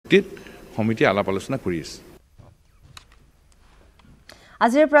ভিত্তিত সমিতি আলাপ আলোচনা কৰি আছে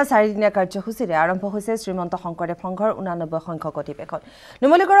আজিৰ পৰা 4 দিনীয়া কাৰ্যসূচীৰে আৰম্ভ হৈছে শ্ৰীমন্ত শংকৰদেৱ সংঘৰ 89 সংখ্যক অধিৱেশন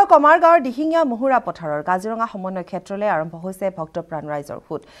নুমলীগড়ৰ কমাৰগাঁৱৰ দিহিঙীয়া মহুৰাপথাৰৰ কাজিৰঙা সমন্বয় ক্ষেত্ৰলৈ আৰম্ভ হৈছে ভক্তপ্ৰাণ ৰাইজৰ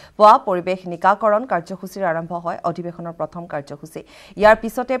ভোট পুৱা পৰিৱেশ নিকাকৰণ কাৰ্যসূচীৰে আৰম্ভ হয় অধিৱেশনৰ প্ৰথম কাৰ্যসূচী ইয়াৰ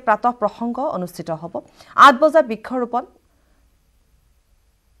পিছতে প্ৰাতঃ প্ৰসংগ অনুষ্ঠিত হ'ব 8 বজাত বৃক্ষৰোপণ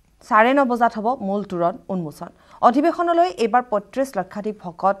 9:30 বজাত হ'ব মূল তোৰণ উন্মোচন অধিৱেশনলৈ এবাৰ 35 লক্ষাধিক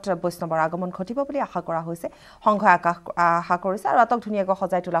ভকত বৈষ্ণৱৰ আগমন ঘটিব বুলি আশা কৰা হৈছে সংঘই আশা কৰিছে আৰু আটক ধুনীয়াকৈ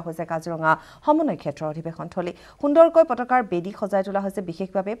সজাই তোলা হৈছে কাজিৰঙা সমন্বয় ক্ষেত্ৰৰ অধিৱেশন থলী সুন্দৰকৈ পতাকাৰ বেদী সজাই তোলা হৈছে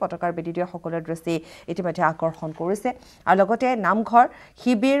বিশেষভাৱে পতাকাৰ বেদীটোৱে সকলোৰে দৃষ্টি ইতিমধ্যে আকৰ্ষণ কৰিছে আৰু লগতে নামঘৰ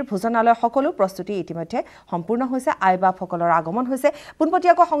শিবিৰ ভোজনালয় সকলো প্ৰস্তুতি ইতিমধ্যে সম্পূৰ্ণ হৈছে আইবাপসকলৰ আগমন হৈছে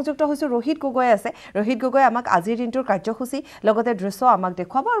পোনপটীয়াকৈ সংযুক্ত হৈছে ৰোহিত গগৈ আছে ৰোহিত গগৈ আমাক আজিৰ দিনটোৰ কাৰ্যসূচী লগতে দৃশ্য আমাক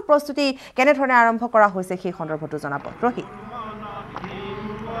দেখুৱাব আৰু প্ৰস্তুতি কেনে ধৰণে আৰম্ভ কৰা হৈছে সেই সন্দৰ্ভতো জনাব ৰোহিত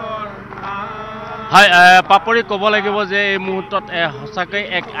হয় পাপৰি ক'ব লাগিব যে এই মুহূৰ্তত সঁচাকৈ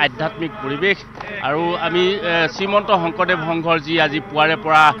এক আধ্যাত্মিক পৰিৱেশ আৰু আমি শ্ৰীমন্ত শংকৰদেৱ সংঘৰ যি আজি পুৱাৰে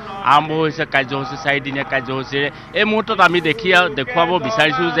পৰা আৰম্ভ হৈছে কাৰ্যসূচী 4 দিনীয়া কাৰ্যসূচীৰে এই মুহূৰ্তত আমি দেখুৱাব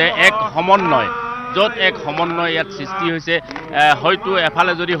বিচাৰিছোঁ যে এক সমন্বয় য'ত এক সমন্বয় ইয়াত সৃষ্টি হৈছে হয়তো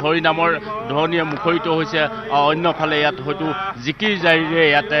এফালে যদি হৰি নামৰ ধ্বনিয়ে মুখৰিত হৈছে অন্যফালে ইয়াত হয়তো জিকিৰ জাৰিৰে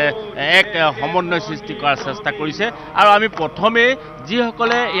ইয়াত এক সমন্বয় সৃষ্টি কৰাৰ চেষ্টা কৰিছে আৰু আমি প্ৰথমে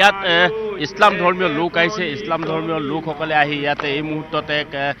যিসকলে ইয়াত ইছলাম ধৰ্মীয় লোক আহিছে ইছলাম ধৰ্মীয় লোকসকলে আহি ইয়াতে এই মুহূৰ্তত এক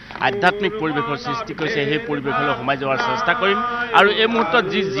আধ্যাত্মিক পৰিৱেশৰ সৃষ্টি কৰিছে সেই পৰিৱেশলৈ সোমাই যোৱাৰ চেষ্টা কৰিম আৰু এই মুহূৰ্তত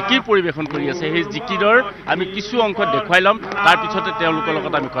যি জিকিৰ পৰিৱেশন কৰি আছে সেই জিকিৰৰ আমি কিছু অংশ দেখুৱাই ল'ম তাৰ পিছতে তেওঁলোকৰ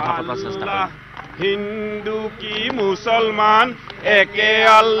লগত আমি কথা পতাৰ চেষ্টা কৰিম হিন্দু কি মুছলমান একে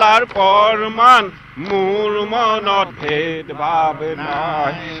আল্লাহৰ ফৰমান মোৰ মনত ভেদ ভাৱ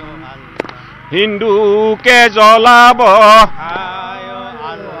নাই হিন্দুকে জ্বলাব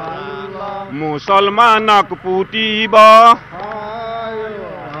মুছলমানক পুতিব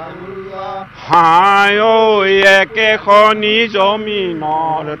একেখনি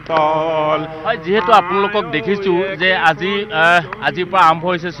জমিনৰ তল হয় যিহেতু আপোনালোকক দেখিছোঁ যে আজিৰ পৰা আৰম্ভ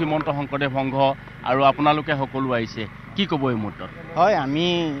হৈছে শ্ৰীমন্ত শংকৰদেৱ সংঘ আৰু আপোনালোকে সকলো আহিছে কি ক'ব এই মুহূৰ্তত হয় আমি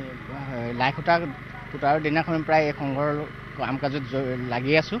লাই খুঁটাৰ দিনাখন প্ৰায় এই সংঘৰ কাম কাজত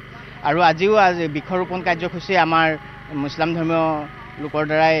লাগি আছোঁ আৰু আজিও বৃক্ষৰোপণ কাৰ্যসূচী আমাৰ মুছলিম ধৰ্মীয় লোকৰ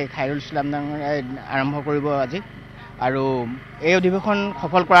দ্বাৰাই খাইৰুল ইছলাম ডাঙৰীয়াই আৰম্ভ কৰিব আজি আৰু এই অধিৱেশন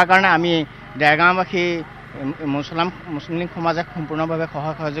সফল কৰাৰ কাৰণে আমি দেৰগাঁওবাসী মুছলিম সমাজক সম্পূৰ্ণভাৱে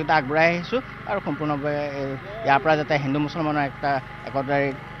সহায় সহযোগিতা আগবঢ়াই আহিছোঁ আৰু সম্পূৰ্ণভাৱে ইয়াৰ পৰা যাতে হিন্দু মুছলমানৰ একতাৰ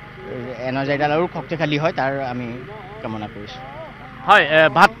এনাৰ্জিডাল আৰু শক্তিশালী হয় তাৰ আমি কামনা কৰিছোঁ হয়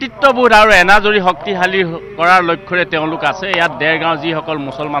ভাতৃত্ববোধ আৰু এনাজৰী শক্তিশালী কৰাৰ লক্ষ্যৰে তেওঁলোক আছে ইয়াত দেৰগাঁও যিসকল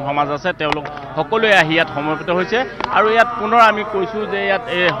মুছলমান সমাজ আছে তেওঁলোক সকলোৱে আহি ইয়াত সমবেত হৈছে আৰু ইয়াত পুনৰ আমি কৈছোঁ যে ইয়াত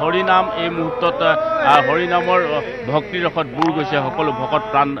এই হৰিনাম এই মুহূৰ্তত হৰিনামৰ ভক্তিৰসত বুৰ গৈছে সকলো ভকত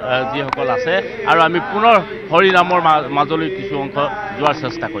প্ৰাণ যিসকল আছে আৰু আমি পুনৰ হৰিনামৰ মাজলৈ কিছু অংশ যোৱাৰ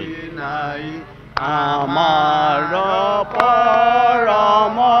চেষ্টা কৰিম আমাৰ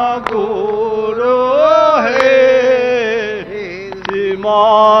পৰম গুৰু হে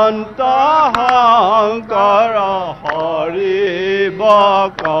শ্ৰীমন্ত শংকৰ হৰি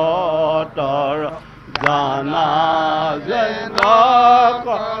ভকতৰ জানা যেন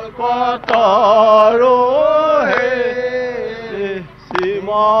কল্পতৰো হে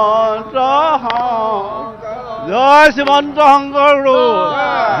শ্ৰীমন্ত জয় শ্ৰীমন্ত শংকৰ গুৰু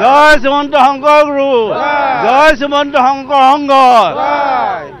জয় শ্ৰীমন্ত শংকৰ গুৰু জয় শ্ৰীমন্ত শংকৰ সংঘ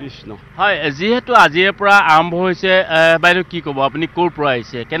কৃষ্ণ হয় যিহেতু আজিৰ পৰা আৰম্ভ হৈছে বাইদেউ কি ক'ব আপুনি ক'ৰ পৰা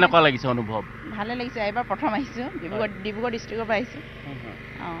আহিছে কেনেকুৱা লাগিছে অনুভৱ ভালে লাগিছে এবাৰ প্ৰথম আহিছোঁ ডিব্ৰুগড় ডিষ্ট্ৰিক্টৰ পৰা আহিছোঁ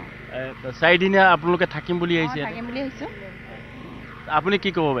 4 দিনীয়া আপোনালোকে থাকিম বুলি আহিছে আপুনি কি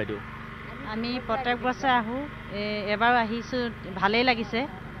ক'ব বাইদেউ আমি প্ৰত্যেক বছৰে আহোঁ এবাৰো আহিছোঁ ভালেই লাগিছে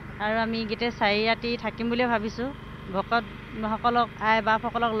আৰু আমি গোটেই 4 ৰাতি থাকিম বুলি ভাবিছোঁ ভকতসকলক আই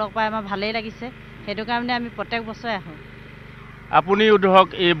বাপসকলক লগ পাই আমাৰ ভালেই লাগিছে সেইটো কাৰণে আমি প্ৰত্যেক বছৰে আহোঁ আপুনিও ধৰক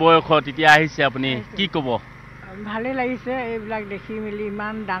এই বয়সত এতিয়া আহিছে আপুনি কি ক'ব ভালেই লাগিছে এইবিলাক দেখি মেলি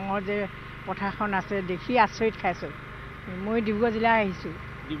ইমান ডাঙৰ যে পথাৰখন আছে দেখি আচৰিত খাইছোঁ মই ডিব্ৰুগড় জিলা আহিছোঁ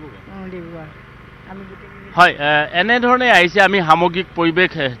ডিব্ৰুগড় আমি হয় এনেধৰণে আহিছে আমি সামগ্ৰিক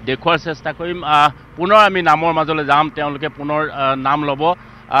পৰিৱেশ দেখুৱাৰ চেষ্টা কৰিম পুনৰ আমি নামৰ মাজলৈ যাম তেওঁলোকে পুনৰ নাম ল'ব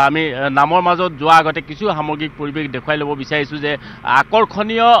আমি নামৰ মাজত যোৱা আগতে কিছু সামগ্ৰিক পৰিৱেশ দেখুৱাই ল'ব বিচাৰিছোঁ যে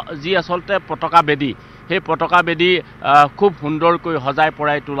আকৰ্ষণীয় যি আচলতে পতাকা বেদী সেই পতাকা বেদী খুব সুন্দৰকৈ সজাই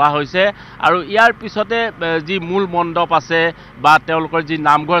পৰাই তোলা হৈছে আৰু ইয়াৰ পিছতে যি মূল মণ্ডপ আছে বা তেওঁলোকৰ যি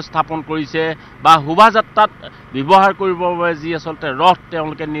নামঘৰ স্থাপন কৰিছে বা শোভাযাত্ৰাত ব্যৱহাৰ কৰিবৰ বাবে যি আচলতে ৰথ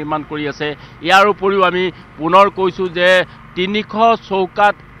তেওঁলোকে নিৰ্মাণ কৰি আছে ইয়াৰ উপৰিও আমি পুনৰ কৈছোঁ যে 300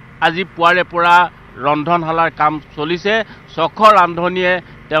 চৌকাত আজি পুৱাৰে পৰা ৰন্ধনশালাৰ কাম চলিছে চখ ৰান্ধনীয়ে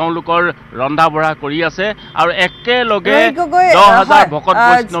তেওঁলোকৰ ৰন্ধা বঢ়া কৰি আছে আৰু একেলগে 10,000 ভকত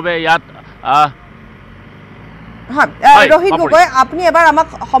বৈষ্ণৱে ইয়াত ৰোহিত গগৈ আপুনি এবাৰ আমাক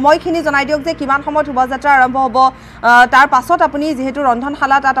সময়খিনি জনাই দিয়ক যে কিমান সময়ত শোভাযাত্ৰা আৰম্ভ হ'ব তাৰ পাছত আপুনি যেহেতু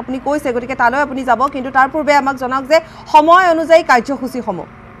ৰন্ধনশালা তাত আপুনি কৈছে গতিকে তালৈ আপুনি যাব কিন্তু তাৰ পূৰ্বে আমাক জনাওক যে সময় অনুযায়ী কাৰ্যসূচীসমূহ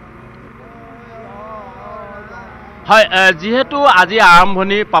হয় যেহেতু আজি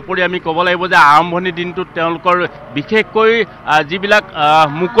আৰম্ভণি পাপৰি আমি ক'ব লাগিব যে আৰম্ভণি দিনটোত তেওঁলোকৰ বিশেষকৈ যিবিলাক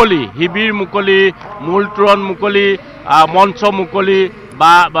মুকলি শিবিৰ মুকলি মূল তোৰণ মুকলি মঞ্চ মুকলি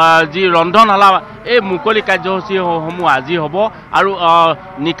বা যি ৰন্ধনশালা এই মুকলি কাৰ্যসূচীসমূহ আজি হ'ব আৰু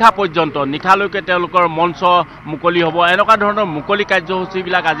নিশা পৰ্যন্ত নিশালৈকে তেওঁলোকৰ মঞ্চ মুকলি হ'ব এনেকুৱা ধৰণৰ মুকলি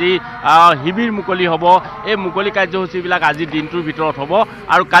কাৰ্যসূচীবিলাক আজি শিবিৰ মুকলি হ'ব এই মুকলি কাৰ্যসূচীবিলাক আজি দিনটোৰ ভিতৰত হ'ব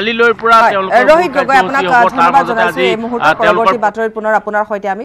আৰু কালিলৈৰ পৰা তেওঁলোকৰ ৰোহিত গগৈ আপোনাক ধন্যবাদ জনাইছো এই মুহূৰ্তত পৰৱৰ্তী বাতৰিত পুনৰ আপোনাৰ সৈতে আমি